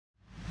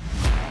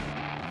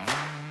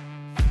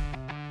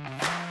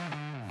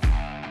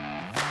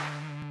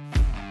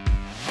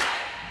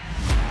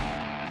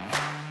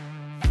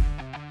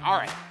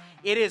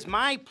It is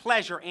my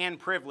pleasure and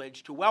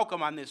privilege to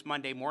welcome on this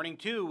Monday morning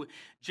to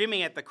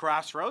Jimmy at the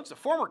Crossroads, a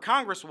former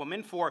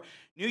Congresswoman for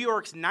New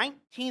York's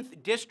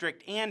 19th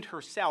District and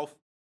herself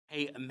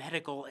a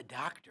medical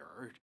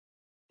doctor.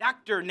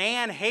 Dr.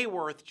 Nan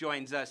Hayworth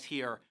joins us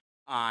here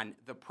on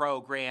the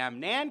program.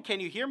 Nan,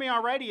 can you hear me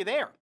all right? Are you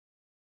there?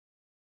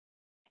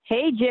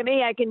 Hey,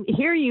 Jimmy, I can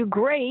hear you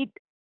great.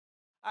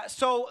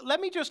 So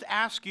let me just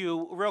ask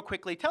you real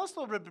quickly, tell us a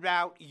little bit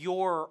about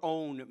your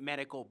own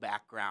medical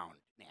background,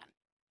 Nan.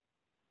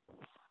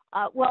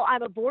 Well,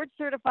 I'm a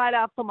board-certified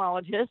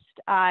ophthalmologist.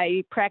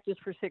 I practiced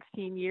for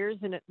 16 years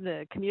in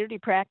the community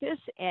practice,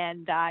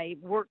 and I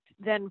worked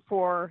then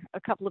for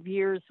a couple of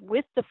years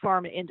with the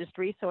pharma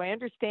industry, so I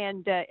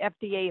understand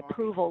FDA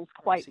approvals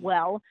quite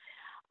well.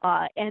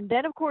 And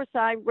then, of course,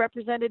 I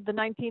represented the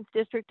 19th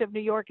District of New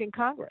York in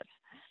Congress.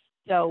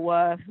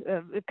 So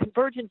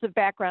convergence of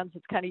backgrounds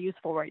is kind of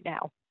useful right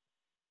now.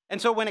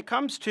 And so when it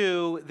comes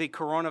to the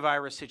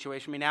coronavirus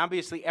situation, I mean,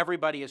 obviously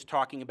everybody is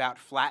talking about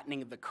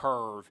flattening the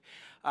curve.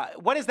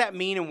 What does that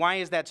mean, and why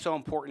is that so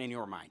important in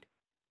your mind?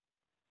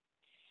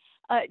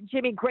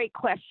 Jimmy, great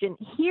question.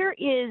 Here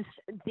is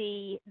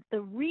the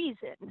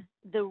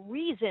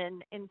reason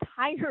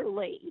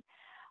entirely,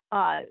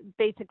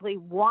 basically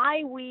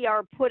why we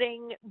are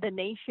putting the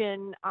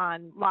nation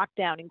on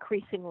lockdown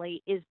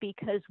increasingly is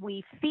because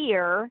we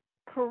fear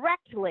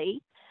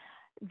correctly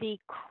the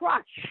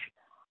crush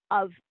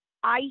of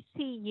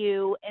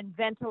ICU and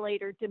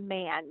ventilator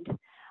demand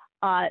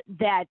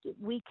that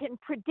we can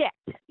predict.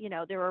 You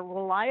know, there are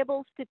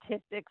reliable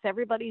statistics.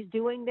 Everybody's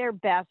doing their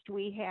best.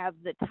 We have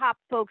the top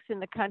folks in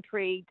the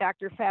country,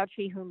 Dr.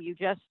 Fauci, whom you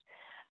just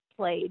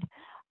played.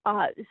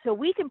 So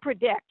we can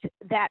predict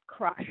that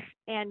crush,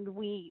 and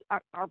we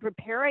are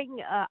preparing,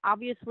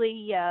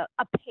 obviously, a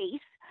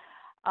pace.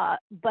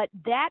 But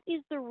that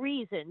is the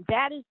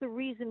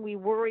reason we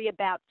worry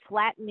about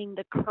flattening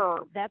the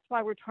curve. That's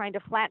why we're trying to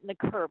flatten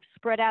the curve,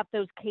 spread out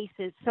those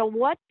cases. So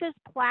what does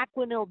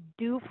Plaquenil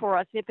do for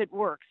us if it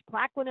works?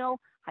 Plaquenil,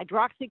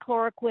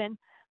 hydroxychloroquine,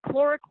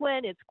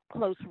 chloroquine, its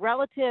close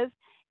relative,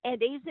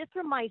 and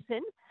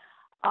azithromycin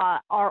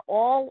are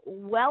all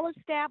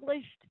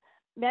well-established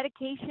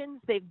medications.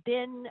 They've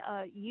been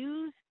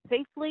used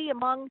safely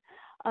among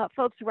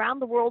folks around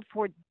the world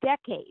for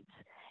decades.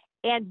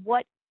 And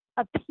what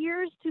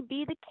appears to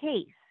be the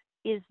case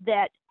is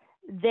that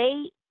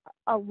they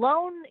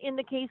alone, in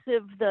the case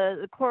of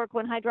the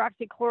chloroquine,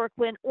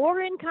 hydroxychloroquine, or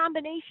in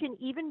combination,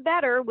 even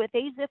better, with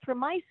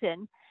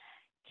azithromycin,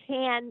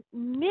 can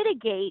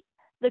mitigate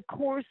the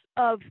course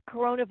of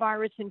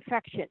coronavirus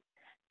infection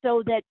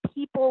so that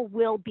people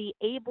will be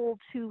able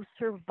to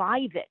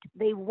survive it.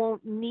 They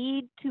won't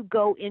need to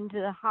go into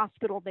the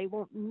hospital. They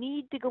won't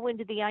need to go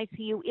into the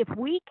ICU. If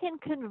we can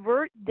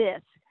convert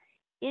this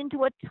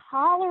into a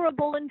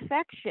tolerable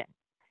infection,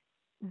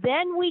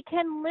 then we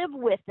can live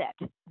with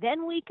it.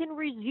 Then we can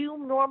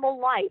resume normal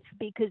life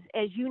because,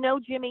 as you know,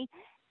 Jimmy,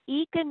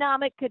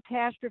 economic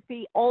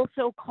catastrophe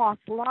also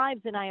costs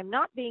lives, and I am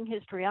not being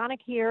histrionic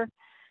here.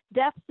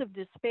 Deaths of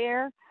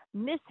despair,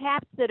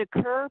 mishaps that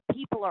occur,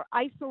 people are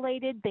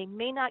isolated, they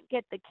may not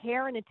get the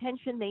care and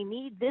attention they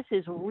need. This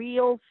is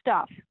real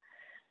stuff.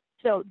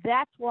 So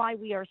that's why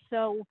we are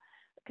so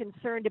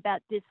concerned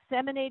about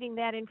disseminating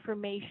that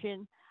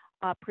information.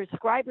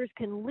 Prescribers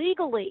can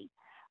legally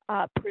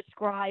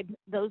prescribe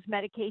those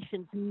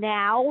medications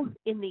now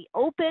in the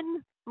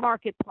open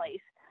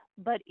marketplace,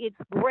 but it's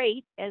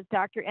great, as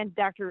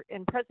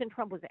President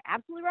Trump was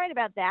absolutely right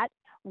about that,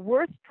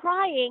 worth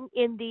trying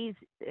in these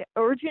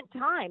urgent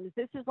times.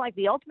 This is like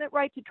the ultimate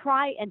right to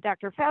try, and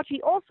Dr. Fauci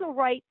also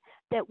right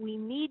that we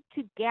need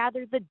to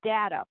gather the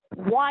data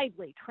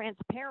widely,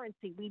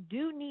 transparency. We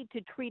do need to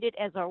treat it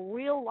as a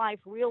real-life,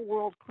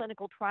 real-world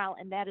clinical trial,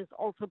 and that is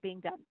also being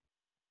done.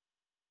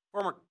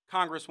 Former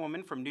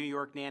Congresswoman from New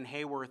York, Nan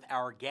Hayworth,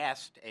 our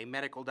guest, a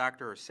medical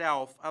doctor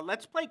herself.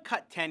 Let's play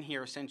Cut 10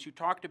 here since you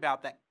talked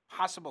about that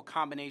possible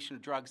combination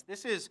of drugs.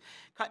 This is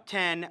Cut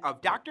 10 of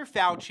Dr.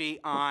 Fauci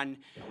on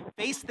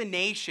Face the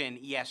Nation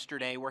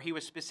yesterday, where he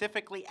was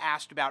specifically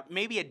asked about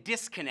maybe a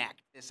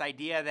disconnect, this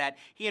idea that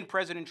he and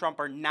President Trump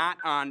are not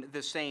on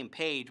the same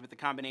page with the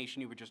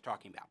combination you were just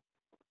talking about.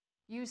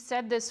 You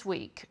said this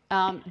week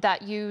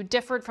that you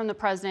differed from the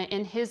president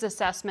in his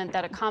assessment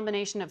that a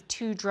combination of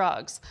two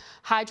drugs,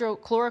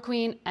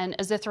 hydrochloroquine and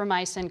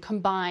azithromycin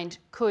combined,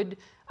 could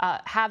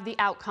have the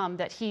outcome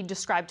that he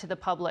described to the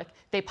public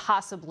they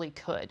possibly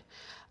could.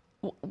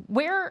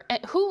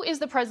 Who is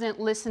the president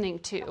listening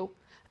to?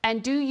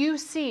 And do you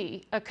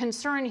see a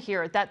concern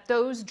here that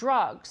those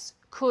drugs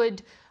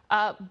could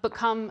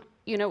become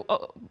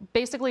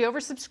basically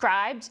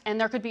oversubscribed,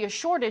 and there could be a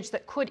shortage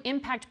that could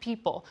impact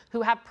people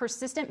who have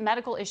persistent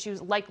medical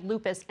issues like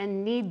lupus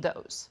and need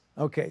those?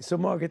 Okay, so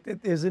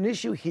Margaret, there's an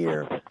issue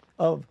here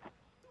of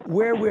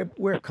where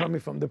we're coming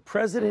from. The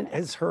president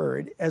has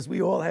heard, as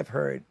we all have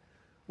heard,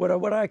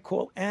 what I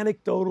call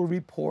anecdotal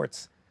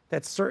reports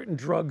that certain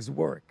drugs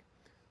work.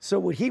 So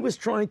what he was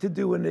trying to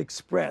do and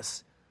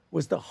express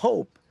was the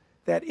hope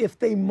that if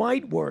they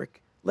might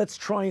work, let's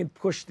try and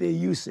push their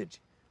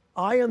usage.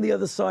 I, on the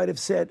other side, have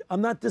said,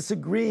 I'm not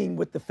disagreeing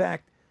with the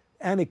fact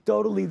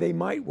anecdotally they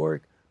might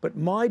work, but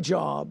my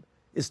job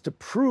is to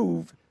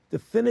prove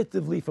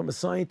definitively from a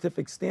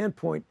scientific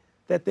standpoint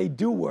that they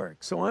do work.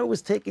 So I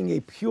was taking a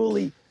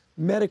purely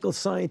medical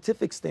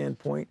scientific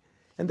standpoint,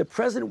 and the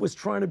president was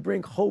trying to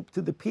bring hope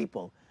to the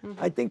people.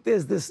 I think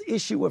there's this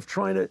issue of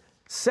trying to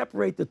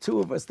separate the two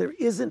of us. There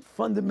isn't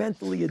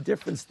fundamentally a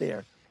difference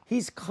there.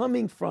 He's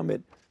coming from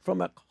it from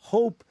a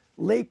hope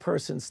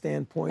layperson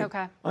standpoint.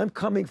 Okay. I'm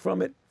coming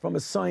from it from a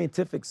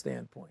scientific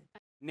standpoint.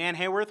 Nan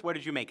Hayworth, what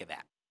did you make of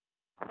that?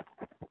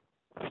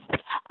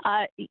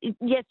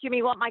 Yes, Jimmy,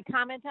 you want my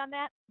comment on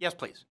that? Yes,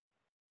 please.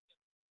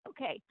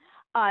 Okay.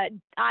 I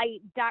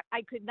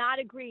could not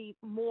agree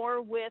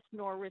more with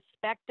nor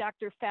respect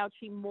Dr.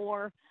 Fauci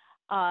more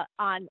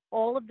on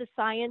all of the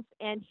science,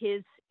 and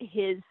his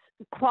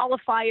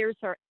qualifiers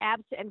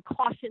and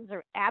cautions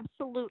are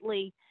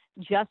absolutely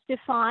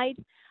justified.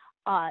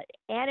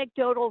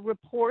 Anecdotal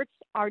reports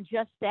are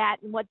just that,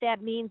 and what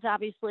that means,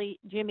 obviously,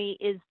 Jimmy,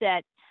 is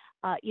that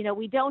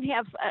we don't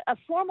have a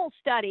formal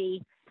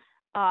study.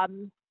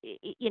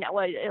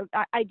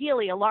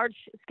 Ideally, a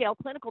large-scale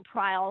clinical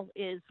trial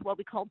is what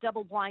we call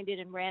double-blinded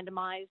and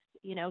randomized.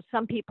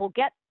 Some people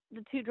get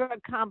the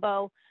two-drug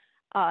combo,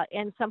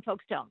 and some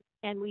folks don't.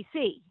 And we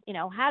see,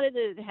 how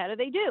do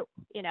they do?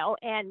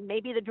 And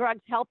maybe the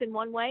drugs help in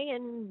one way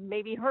and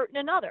maybe hurt in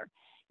another.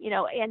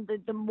 And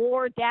the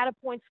more data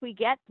points we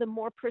get, the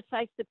more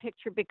precise the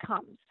picture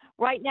becomes.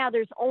 Right now,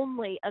 there's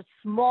only a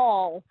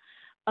small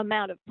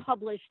amount of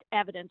published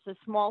evidence, a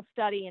small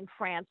study in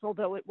France,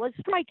 although it was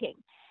striking.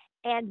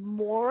 And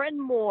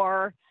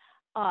more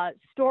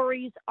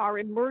stories are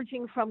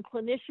emerging from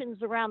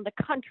clinicians around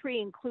the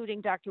country,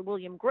 including Dr.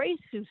 William Grace,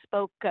 who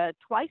spoke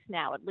twice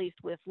now, at least,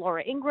 with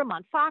Laura Ingraham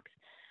on Fox.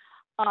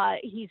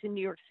 He's in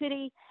New York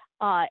City.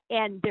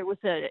 And there was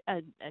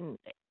an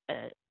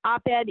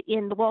op-ed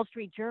in the Wall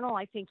Street Journal,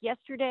 I think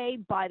yesterday,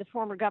 by the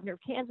former governor of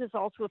Kansas,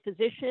 also a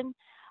physician,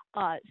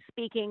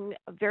 speaking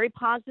very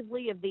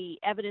positively of the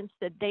evidence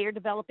that they are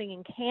developing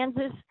in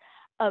Kansas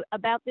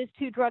about this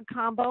two-drug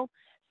combo.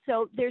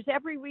 So there's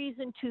every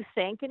reason to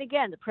think, and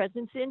again, the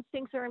president's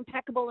instincts are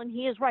impeccable, and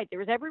he is right.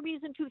 There is every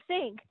reason to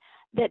think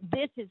that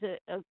this is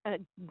a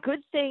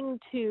good thing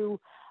to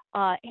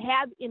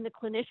have in the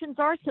clinician's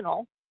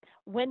arsenal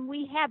when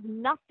we have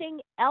nothing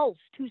else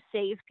to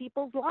save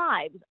people's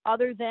lives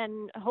other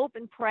than hope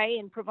and pray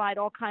and provide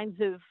all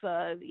kinds of,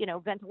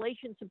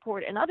 ventilation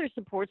support and other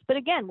supports. But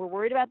again, we're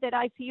worried about that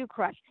ICU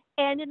crush.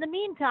 And in the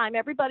meantime,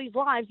 everybody's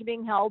lives are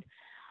being held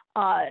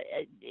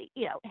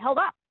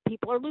up.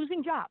 People are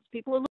losing jobs.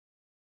 People are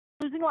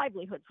losing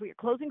livelihoods. We are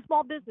closing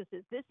small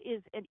businesses. This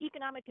is an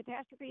economic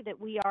catastrophe that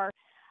we are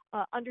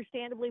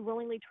understandably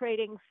willingly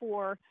trading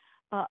for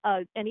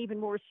an even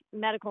worse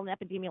medical and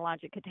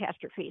epidemiologic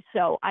catastrophe.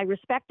 So I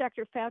respect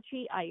Dr.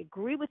 Fauci. I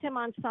agree with him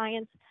on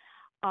science.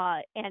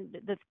 And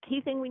the key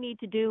thing we need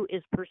to do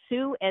is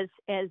pursue, as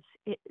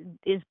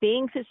is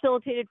being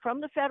facilitated from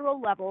the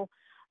federal level,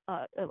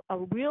 a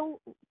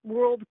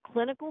real-world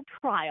clinical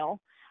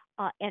trial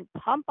and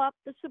pump up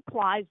the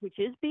supplies, which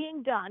is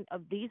being done,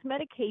 of these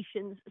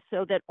medications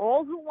so that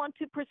all who want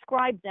to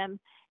prescribe them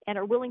and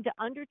are willing to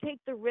undertake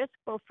the risk,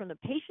 both from the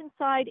patient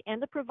side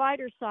and the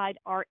provider side,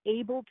 are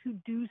able to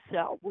do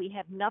so. We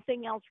have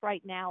nothing else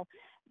right now.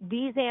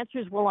 These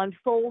answers will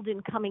unfold in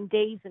coming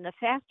days, and the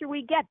faster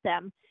we get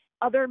them,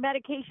 other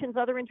medications,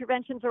 other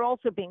interventions are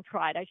also being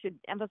tried. I should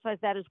emphasize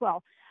that as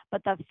well.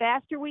 But the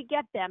faster we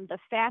get them, the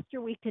faster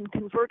we can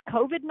convert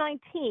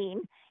COVID-19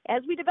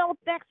 as we develop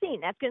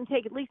vaccine. That's going to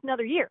take at least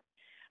another year.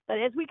 But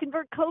as we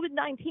convert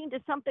COVID-19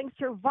 to something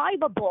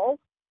survivable,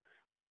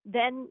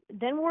 then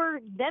we're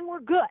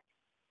good.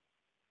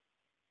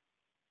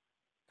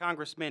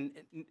 Congresswoman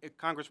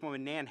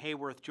Nan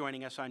Hayworth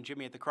joining us on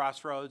Jimmy at the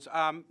Crossroads.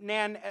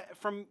 Nan,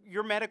 from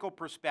your medical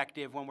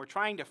perspective, when we're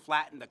trying to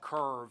flatten the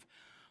curve,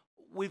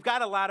 we've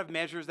got a lot of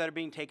measures that are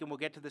being taken. We'll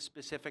get to the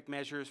specific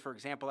measures, for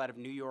example, out of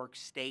New York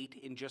State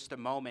in just a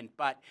moment.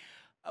 But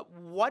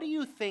what do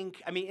you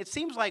think? I mean, it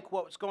seems like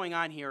what's going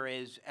on here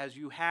is, as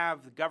you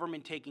have the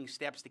government taking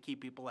steps to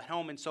keep people at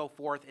home and so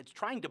forth, it's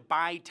trying to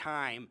buy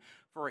time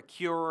for a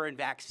cure and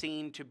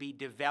vaccine to be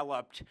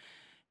developed.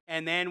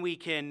 And then we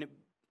can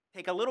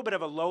take a little bit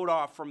of a load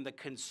off from the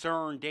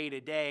concern day to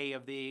day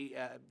of the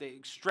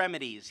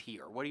extremities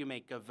here. What do you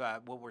make of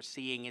what we're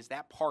seeing? Is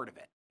that part of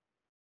it?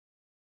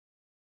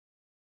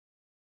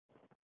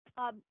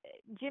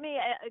 Jimmy,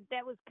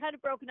 that was kind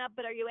of broken up,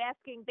 but are you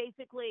asking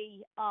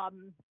basically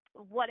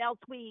what else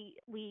we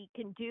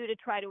can do to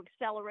try to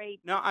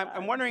accelerate? No,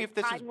 I'm wondering if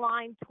this is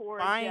timeline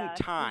towards buying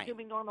time.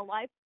 resuming normal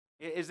life.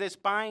 Is this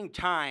buying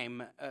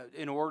time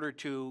in order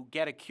to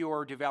get a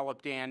cure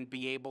developed and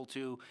be able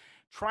to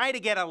try to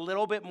get a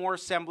little bit more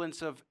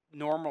semblance of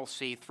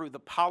normalcy through the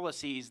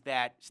policies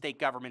that state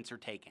governments are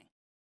taking?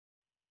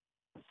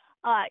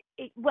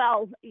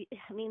 Well,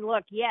 I mean,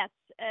 look, yes.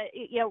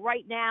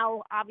 Right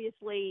now,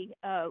 obviously,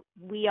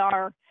 we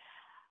are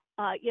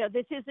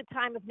This is a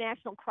time of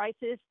national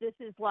crisis. This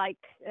is like,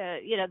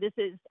 this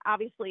is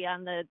obviously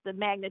on the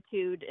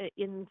magnitude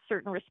in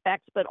certain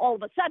respects, but all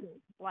of a sudden,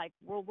 like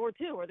World War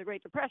II or the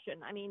Great Depression.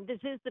 I mean, this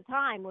is the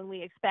time when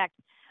we expect,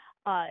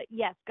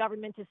 yes,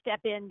 government to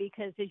step in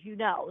because, as you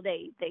know,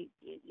 they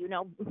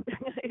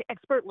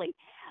expertly,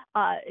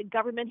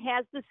 government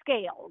has the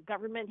scale.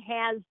 Government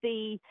has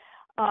the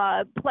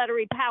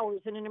plenary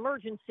powers in an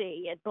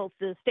emergency at both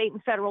the state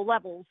and federal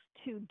levels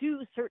to do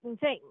certain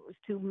things,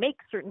 to make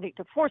certain things,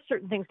 to force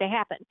certain things to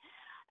happen.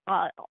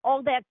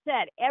 All that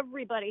said,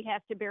 everybody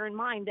has to bear in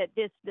mind that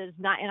this does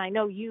not, and I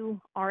know you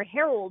are a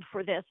herald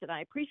for this, and I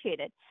appreciate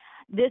it,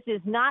 this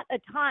is not a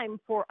time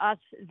for us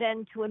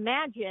then to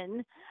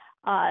imagine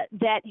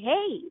that,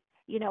 hey,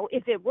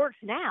 if it works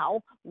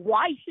now,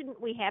 why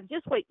shouldn't we have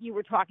just what you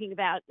were talking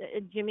about,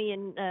 Jimmy,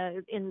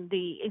 in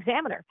the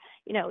Examiner?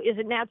 Is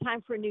it now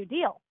time for a new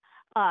deal?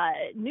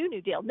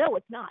 New deal? No,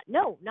 it's not.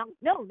 No, not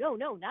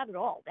at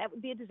all. That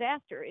would be a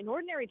disaster. In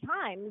ordinary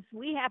times,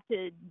 we have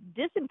to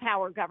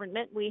disempower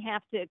government. We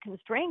have to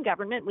constrain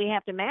government. We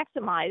have to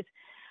maximize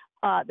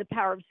the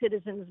power of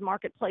citizens,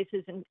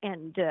 marketplaces,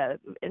 and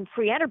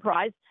free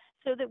enterprise,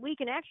 so that we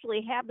can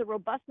actually have the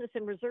robustness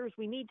and reserves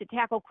we need to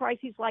tackle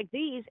crises like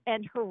these.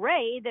 And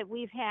hooray that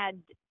we've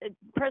had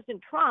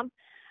President Trump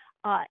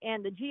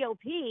and the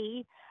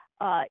GOP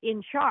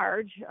in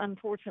charge,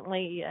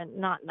 unfortunately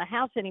not in the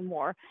House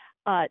anymore,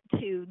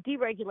 to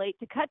deregulate,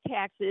 to cut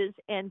taxes,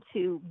 and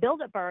to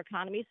build up our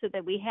economy so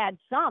that we had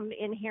some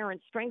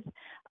inherent strength,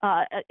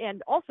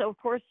 and also, of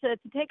course, to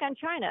take on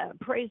China.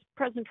 Praise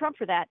President Trump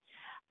for that,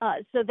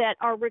 so that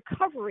our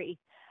recovery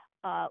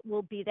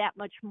will be that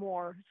much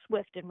more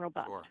swift and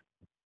robust. Sure.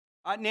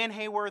 Nan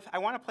Hayworth, I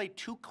want to play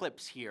two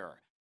clips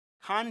here,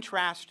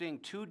 contrasting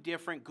two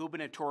different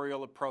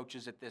gubernatorial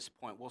approaches at this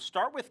point. We'll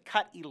start with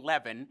cut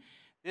 11.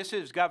 This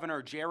is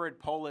Governor Jared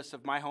Polis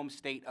of my home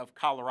state of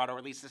Colorado, or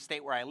at least the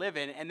state where I live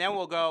in. And then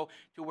we'll go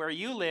to where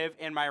you live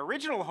in my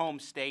original home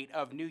state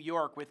of New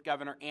York with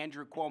Governor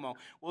Andrew Cuomo.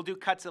 We'll do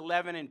cuts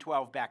 11 and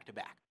 12 back to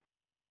back.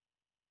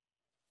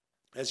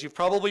 As you've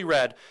probably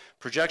read,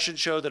 projections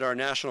show that our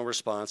national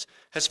response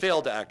has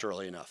failed to act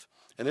early enough,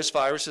 and this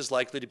virus is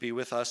likely to be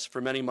with us for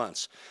many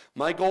months.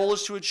 My goal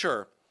is to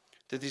ensure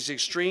that these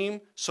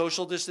extreme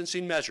social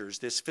distancing measures,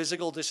 this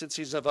physical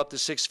distancing of up to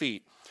 6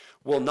 feet,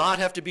 will not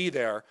have to be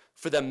there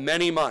for the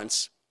many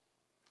months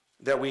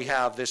that we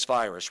have this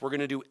virus. We're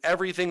going to do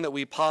everything that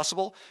we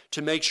possible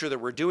to make sure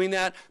that we're doing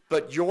that,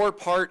 but your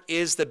part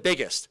is the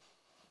biggest.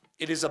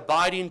 It is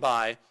abiding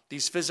by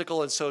these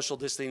physical and social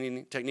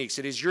distancing techniques.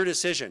 It is your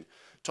decision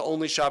to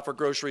only shop for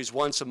groceries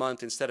once a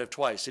month instead of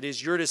twice. It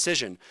is your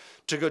decision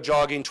to go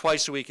jogging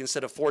twice a week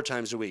instead of 4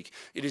 times a week.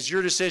 It is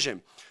your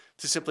decision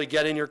to simply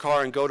get in your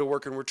car and go to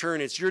work and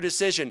return. It's your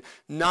decision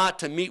not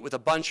to meet with a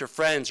bunch of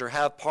friends or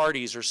have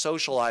parties or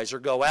socialize or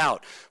go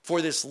out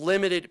for this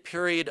limited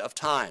period of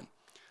time.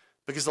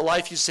 Because the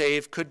life you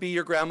save could be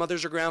your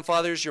grandmother's or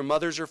grandfather's, your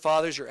mother's or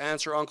father's, your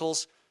aunts or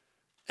uncles,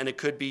 and it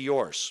could be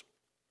yours.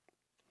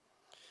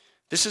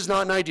 This is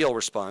not an ideal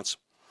response.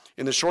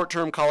 In the short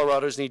term,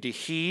 Colorados need to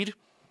heed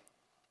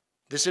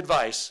this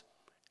advice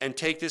and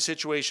take this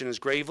situation as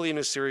gravely and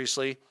as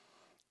seriously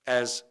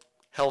as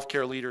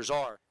healthcare leaders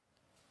are.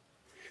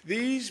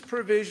 These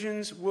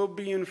provisions will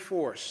be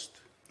enforced.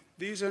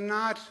 These are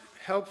not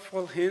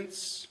helpful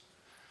hints.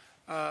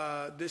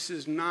 This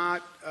is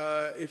not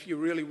if you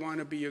really want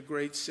to be a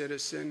great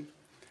citizen.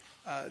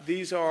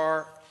 These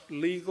are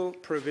legal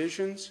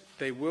provisions.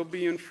 They will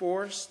be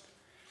enforced.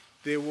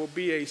 There will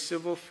be a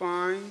civil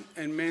fine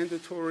and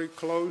mandatory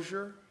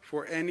closure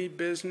for any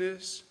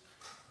business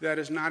that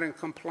is not in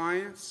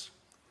compliance.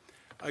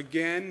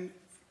 Again,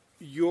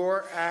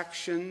 your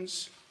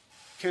actions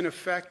can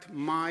affect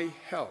my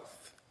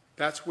health.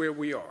 That's where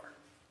we are.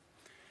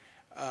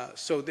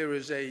 So there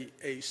is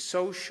a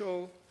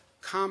social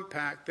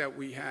compact that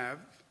we have.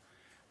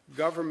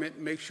 Government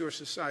makes sure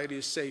society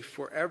is safe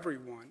for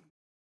everyone.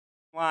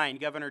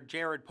 Governor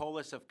Jared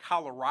Polis of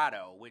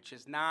Colorado, which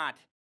is not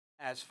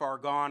as far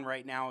gone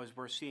right now as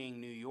we're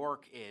seeing New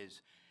York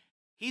is.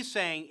 He's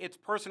saying it's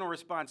personal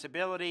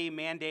responsibility,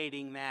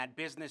 mandating that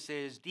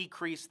businesses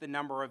decrease the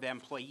number of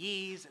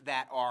employees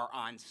that are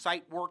on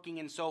site working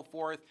and so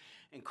forth,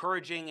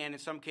 encouraging and in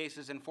some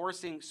cases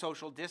enforcing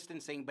social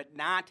distancing, but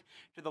not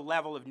to the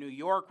level of New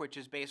York, which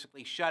is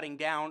basically shutting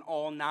down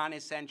all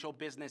non-essential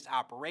business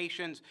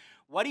operations.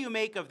 What do you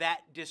make of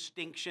that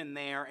distinction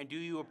there, and do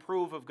you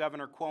approve of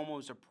Governor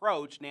Cuomo's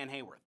approach, Nan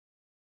Hayworth?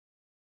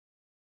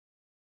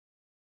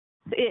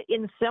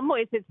 In some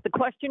ways, it's the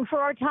question for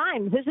our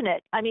times, isn't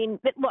it? I mean,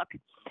 look,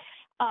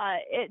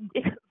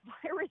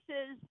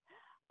 viruses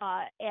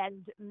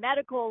and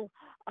medical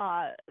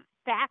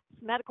facts,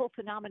 medical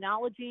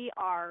phenomenology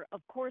are,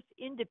 of course,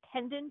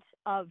 independent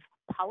of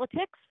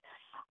politics.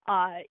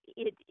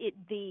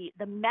 The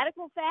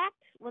medical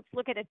fact, let's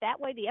look at it that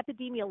way, the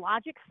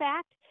epidemiologic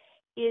fact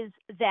is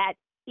that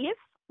if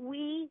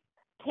we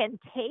can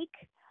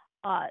take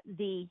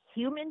the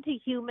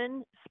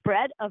human-to-human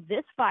spread of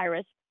this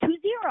virus to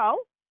zero,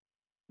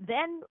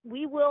 then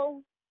we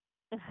will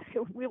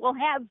we will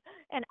have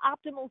an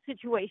optimal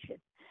situation.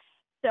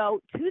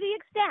 So to the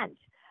extent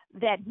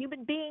that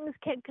human beings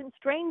can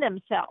constrain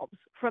themselves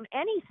from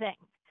anything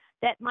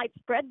that might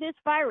spread this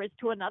virus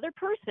to another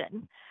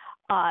person,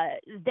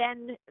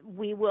 then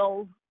we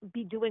will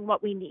be doing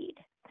what we need.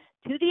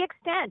 To the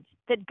extent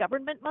that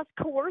government must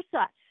coerce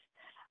us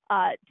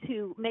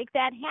to make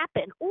that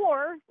happen,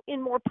 or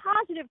in more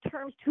positive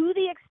terms, to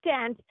the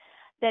extent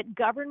that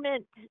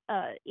government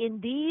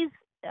in these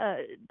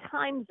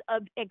times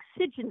of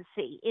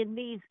exigency, in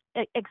these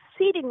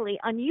exceedingly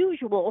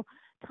unusual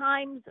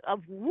times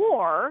of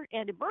war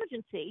and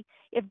emergency,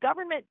 if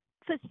government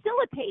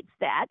facilitates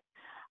that,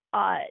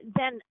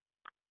 then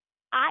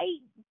I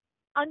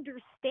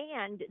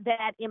understand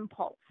that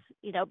impulse,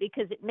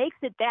 because it makes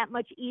it that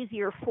much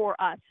easier for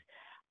us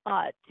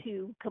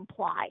to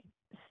comply.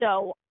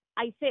 So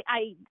I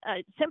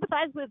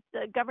sympathize with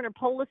Governor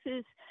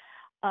Polis's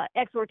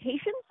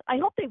exhortations. I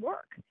hope they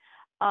work.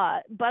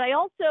 But I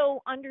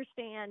also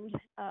understand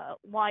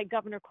why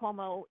Governor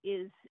Cuomo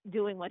is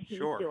doing what he's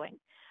doing.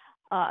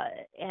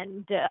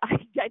 And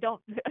I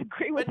don't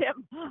agree with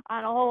him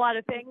on a whole lot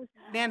of things.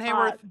 Nan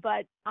Hayworth,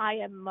 but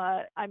I'm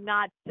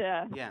not.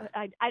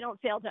 I don't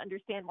fail to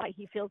understand why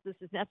he feels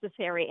this is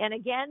necessary. And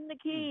again, the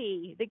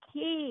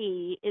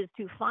key is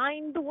to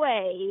find the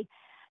way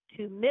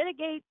to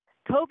mitigate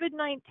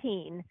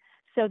COVID-19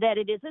 so that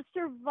it is a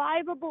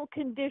survivable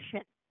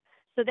condition,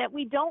 so that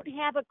we don't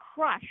have a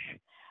crush,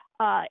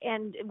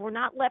 and we're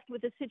not left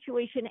with a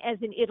situation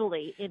as in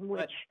Italy, in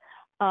which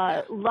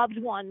loved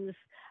ones,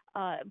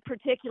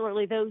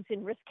 particularly those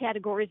in risk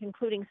categories,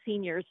 including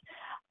seniors,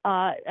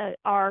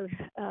 are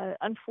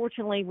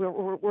unfortunately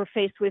we're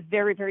faced with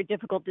very, very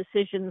difficult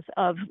decisions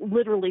of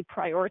literally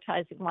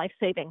prioritizing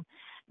life-saving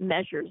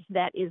measures.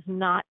 That is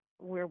not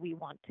where we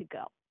want to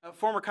go.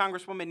 Former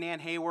Congresswoman Nan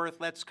Hayworth,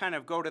 let's kind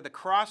of go to the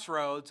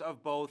crossroads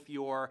of both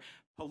your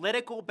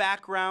political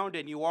background,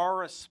 and you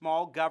are a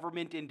small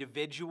government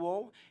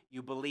individual.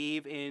 You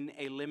believe in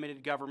a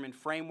limited government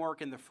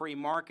framework in the free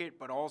market,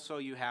 but also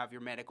you have your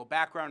medical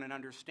background and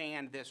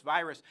understand this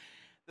virus.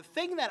 The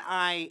thing that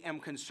I am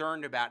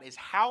concerned about is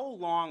how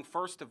long,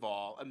 first of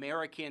all,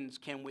 Americans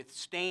can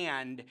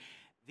withstand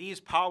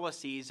these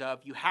policies of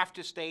you have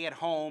to stay at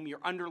home, you're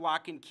under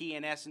lock and key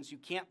in essence, you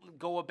can't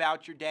go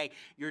about your day,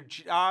 your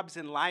jobs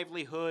and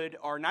livelihood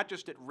are not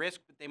just at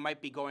risk, but they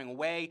might be going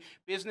away.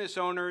 Business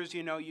owners,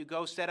 you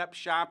go set up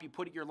shop, you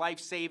put your life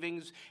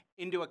savings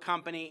into a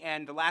company,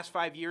 and the last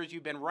 5 years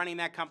you've been running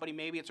that company,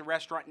 maybe it's a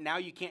restaurant, and now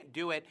you can't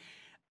do it.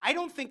 I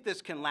don't think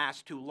this can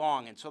last too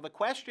long. And so the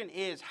question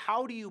is,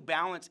 how do you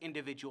balance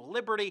individual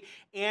liberty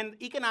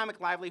and economic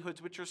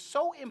livelihoods, which are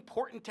so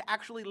important to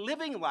actually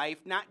living life,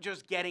 not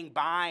just getting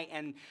by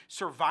and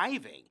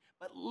surviving,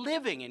 but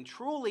living and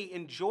truly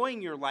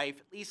enjoying your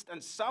life, at least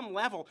on some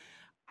level.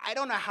 I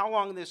don't know how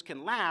long this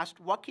can last.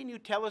 What can you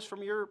tell us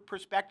from your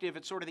perspective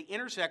at sort of the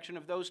intersection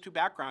of those two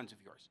backgrounds of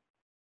yours?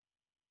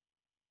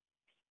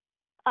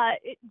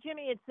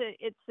 Jimmy,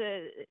 it's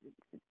the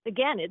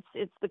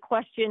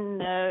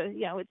question,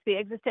 it's the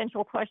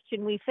existential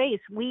question we face.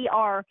 We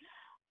are,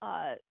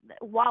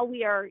 while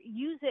we are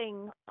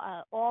using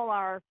all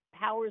our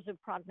powers of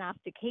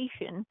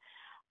prognostication,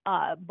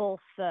 both,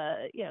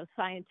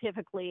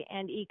 scientifically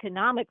and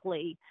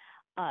economically,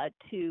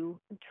 to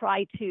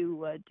try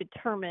to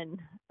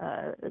determine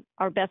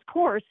our best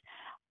course,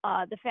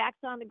 the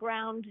facts on the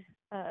ground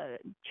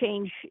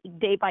change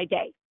day by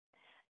day.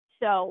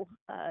 So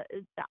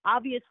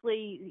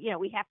obviously,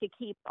 we have to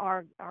keep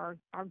our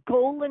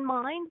goal in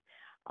mind.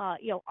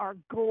 Our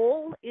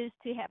goal is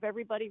to have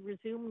everybody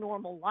resume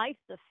normal life.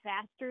 The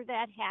faster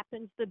that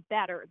happens, the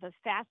better. The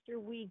faster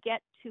we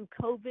get to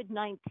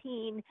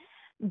COVID-19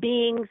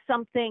 being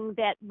something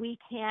that we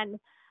can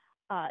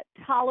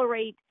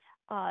tolerate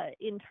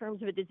in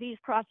terms of a disease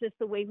process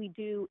the way we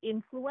do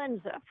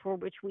influenza, for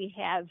which we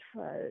have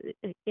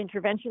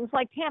interventions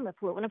like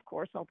Tamiflu and, of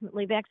course,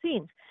 ultimately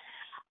vaccines.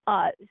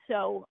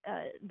 So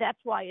that's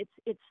why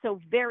it's so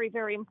very,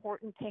 very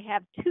important to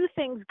have two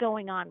things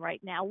going on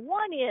right now.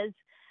 One is,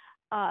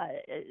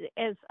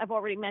 as I've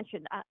already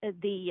mentioned,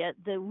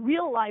 the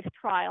real life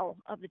trial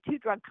of the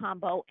two-drug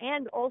combo,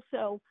 and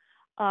also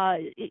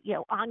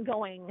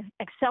ongoing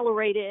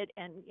accelerated,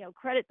 and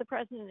credit the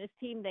president and his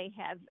team. They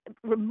have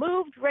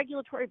removed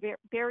regulatory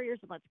barriers,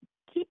 and let's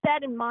keep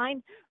that in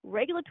mind.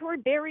 Regulatory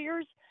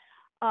barriers,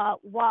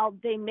 while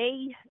they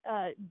may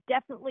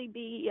definitely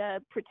be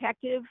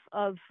protective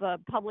of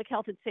public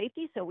health and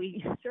safety, so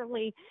we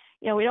certainly,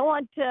 we don't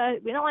want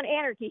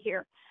anarchy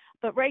here,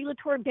 but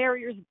regulatory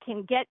barriers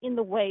can get in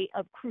the way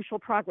of crucial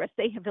progress.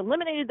 They have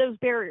eliminated those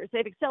barriers.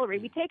 They've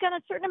accelerated. We take on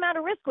a certain amount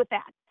of risk with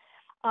that,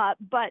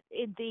 but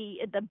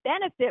the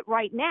benefit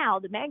right now,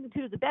 the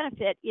magnitude of the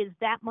benefit is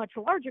that much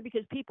larger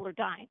because people are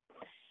dying.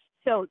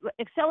 So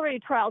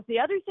accelerated trials. The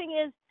other thing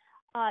is,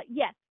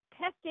 yes,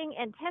 testing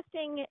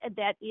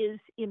that is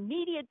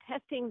immediate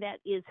testing, that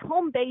is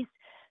home-based,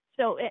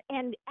 so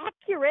and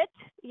accurate.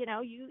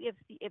 If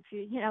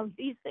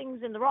these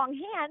things in the wrong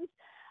hands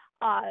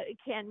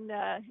can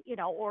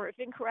or if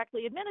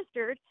incorrectly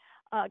administered,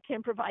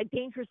 can provide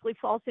dangerously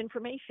false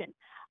information.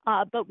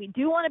 But we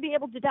do want to be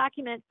able to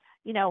document,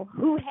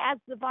 who has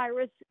the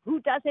virus, who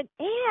doesn't,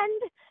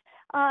 and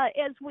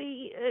as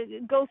we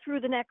go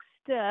through the next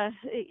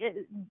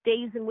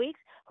days and weeks,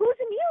 who's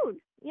immune?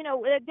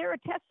 There are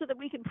tests so that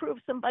we can prove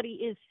somebody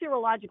is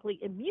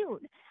serologically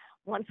immune.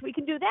 Once we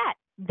can do that,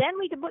 then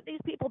we can put these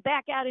people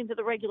back out into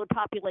the regular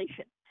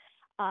population.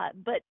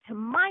 But to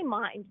my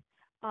mind,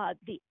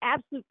 the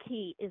absolute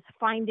key is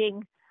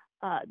finding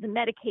the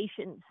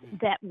medications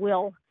that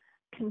will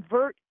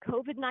convert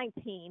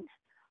COVID-19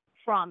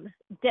 from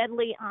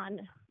deadly on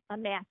a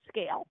mass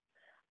scale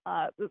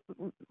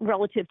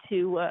relative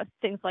to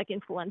things like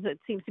influenza. It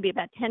seems to be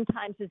about 10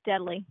 times as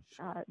deadly,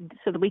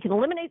 so that we can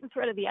eliminate the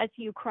threat of the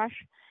ICU crush,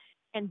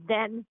 and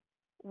then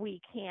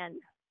we can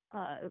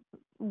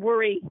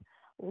worry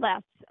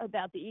less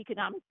about the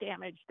economic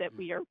damage that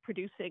we are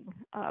producing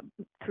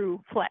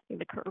through flattening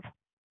the curve.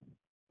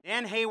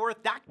 Nan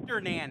Hayworth,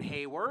 Dr. Nan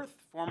Hayworth,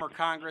 former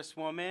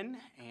Congresswoman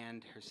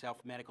and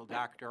herself a medical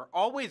doctor.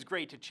 Always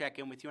great to check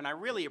in with you, and I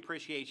really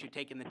appreciate you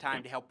taking the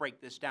time to help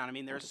break this down. I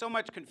mean, there's so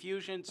much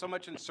confusion, so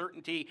much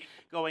uncertainty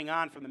going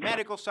on from the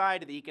medical side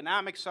to the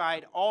economic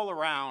side, all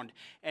around,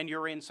 and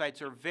your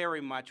insights are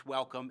very much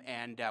welcome,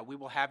 and we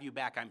will have you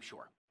back, I'm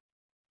sure.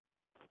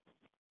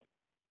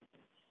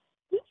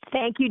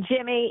 Thank you,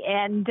 Jimmy.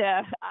 And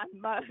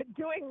I'm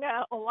doing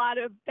a lot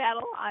of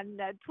battle on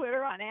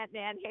Twitter on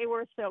 @Nan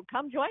Hayworth, so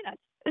come join us.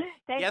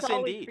 Thanks yes,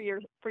 always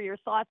indeed. for your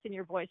thoughts and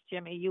your voice,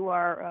 Jimmy. You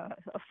are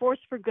a force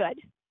for good.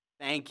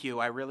 Thank you.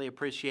 I really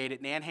appreciate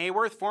it. Nan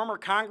Hayworth, former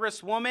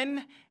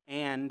Congresswoman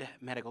and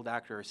medical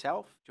doctor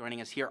herself, joining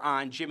us here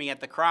on Jimmy at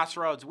the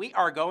Crossroads. We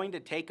are going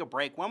to take a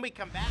break. When we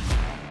come back...